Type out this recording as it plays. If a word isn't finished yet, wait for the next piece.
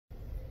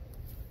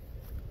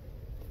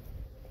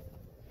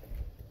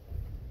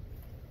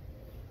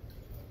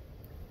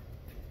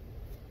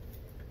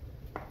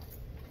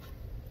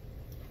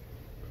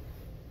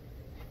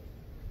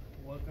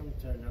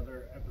welcome to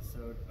another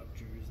episode of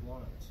Drew's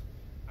Lawns.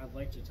 I'd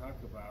like to talk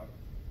about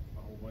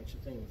a whole bunch of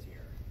things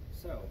here.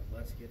 So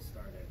let's get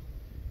started.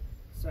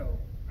 So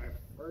I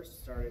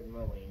first started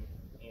mowing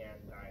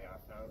and I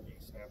found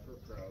a Snapper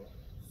Pro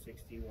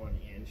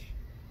 61-inch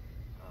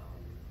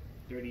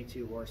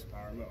 32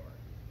 horsepower mower.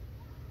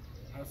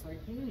 I was like,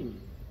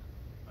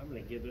 I'm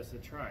going to give this a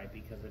try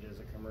because it is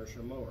a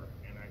commercial mower,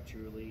 and I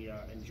truly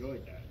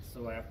enjoyed that.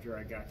 So after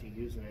I got to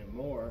using it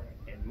more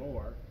and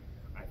more,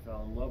 I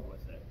fell in love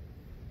with it.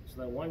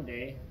 So then one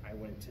day I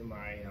went to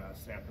my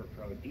Snapper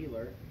Pro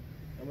dealer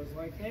and was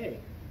like, hey,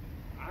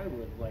 I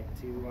would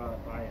like to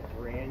buy a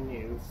brand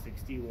new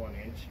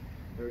 61-inch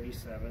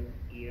 37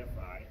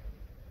 EFI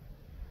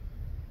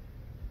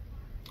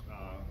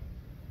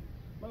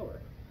mower.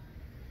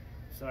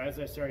 So as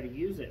I started to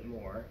use it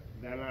more,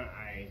 then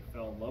I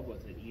fell in love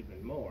with it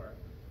even more.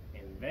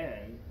 And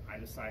then I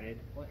decided,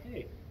 well,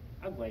 hey,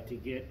 I'd like to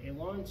get a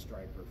lawn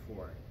striper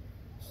for it,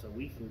 so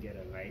we can get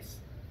a nice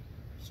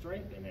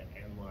stripe in it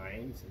and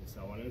lines and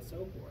so on and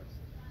so forth.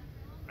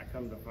 I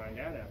come to find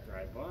out after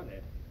I bought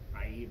it,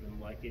 I even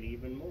like it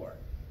even more.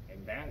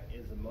 And that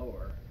is a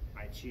mower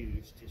I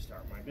choose to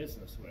start my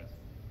business with.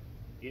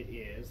 It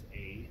is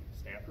a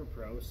Snapper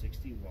Pro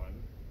 61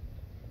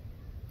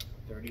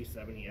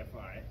 37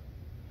 EFI.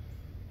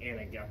 And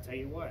I gotta tell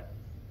you what,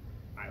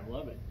 I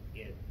love it.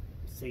 It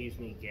saves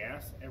me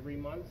gas every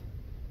month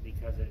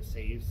because it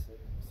saves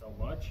so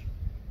much.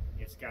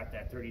 It's got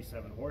that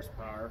 37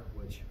 horsepower,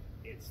 which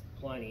it's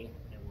plenty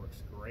and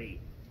works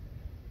great.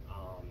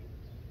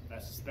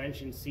 That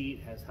suspension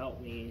seat has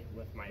helped me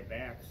with my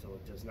back, so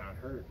it does not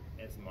hurt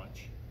as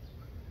much.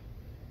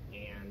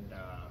 And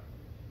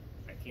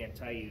I can't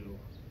tell you,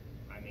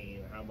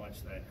 how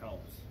much that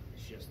helps.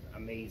 It's just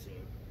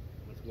amazing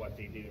with what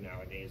they do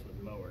nowadays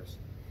with mowers.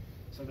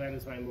 So that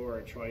is my mower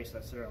of choice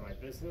I started my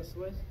business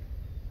with,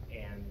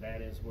 and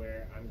that is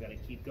where I'm going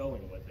to keep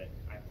going with it.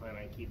 I plan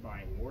on keep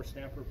buying more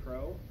Snapper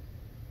Pro.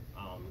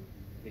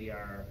 They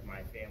are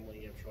my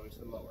family of choice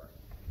of mower.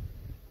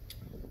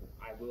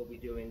 I will be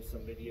doing some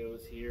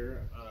videos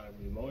here,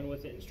 mowing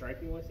with it and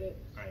striping with it.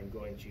 I'm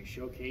going to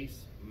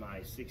showcase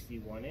my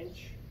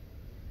 61-inch,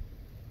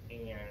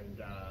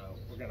 and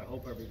we're going to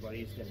hope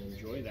everybody's going to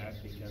enjoy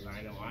that because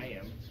I know I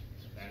am.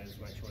 That is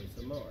my choice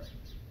of mower.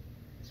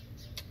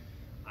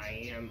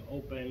 I am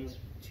open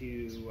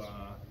to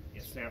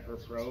if Snapper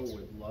Pro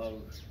would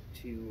love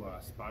to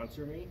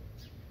sponsor me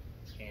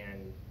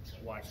and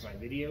watch my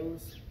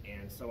videos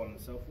and so on and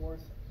so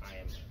forth. I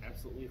am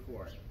absolutely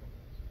for it.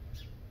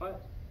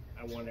 But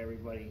I want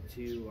everybody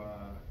to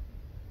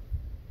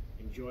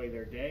enjoy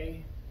their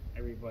day.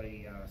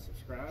 Everybody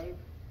subscribe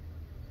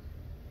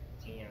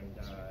and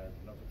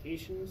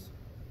notifications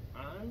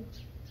on,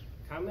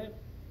 comment,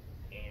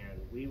 and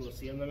we will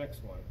see you in the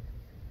next one.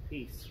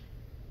 Peace.